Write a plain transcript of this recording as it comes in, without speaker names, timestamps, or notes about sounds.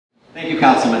Thank you,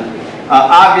 Councilman.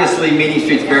 Obviously, Meeting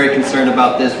Street's very concerned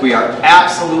about this. We are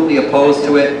absolutely opposed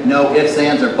to it. No ifs,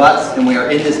 ands, or buts, and we are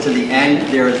in this to the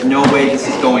end. There is no way this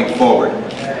is going forward.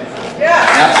 Yeah.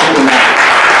 Absolutely not.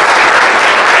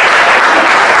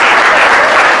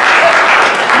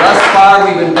 Thus far,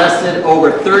 we've invested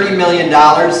over $30 million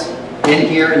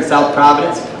in here in South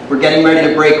Providence. We're getting ready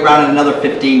to break ground in another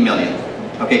 $15 million.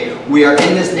 Okay, we are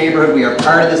in this neighborhood. We are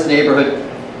part of this neighborhood.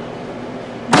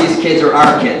 These kids are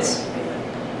our kids.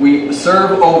 We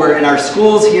serve over, in our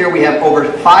schools here, we have over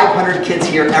 500 kids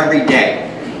here every day.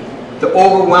 The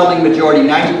overwhelming majority,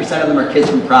 90% of them are kids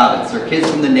from Providence. They're kids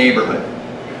from the neighborhood.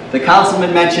 The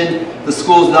councilman mentioned the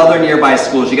schools, the other nearby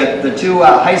schools. You got the two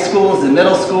high schools, the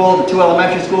middle school, the two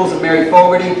elementary schools of Mary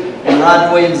Fogarty and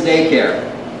Rod Williams Daycare.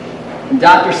 And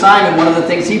Dr. Simon, one of the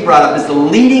things he brought up is the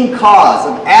leading cause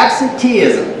of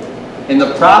absenteeism in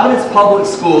the Providence public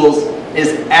schools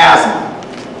is asthma.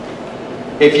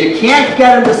 If you can't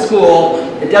get them to school,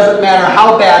 it doesn't matter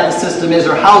how bad the system is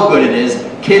or how good it is,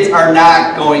 kids are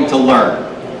not going to learn.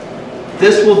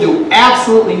 This will do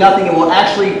absolutely nothing. It will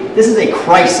actually, this is a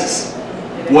crisis,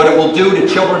 what it will do to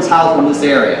children's health in this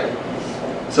area.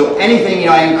 So anything,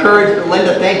 I encourage,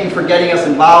 Linda, thank you for getting us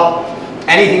involved.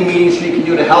 Anything Meeting Street can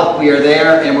do to help, we are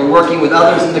there, and we're working with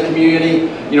others in the community.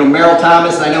 Merrill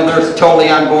Thomas, I know they're totally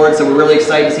on board, so we're really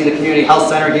excited to see the community health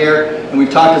center here. And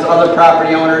we've talked to other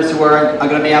property owners who are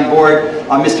going to be on board.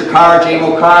 Mr. Carr,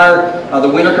 J.M.O. Carr, the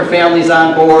Winnaker family's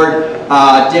on board.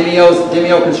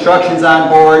 Dimeo Construction's on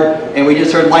board, and we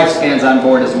just heard Lifespan's on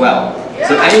board as well.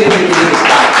 So anything we can do to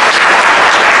stop.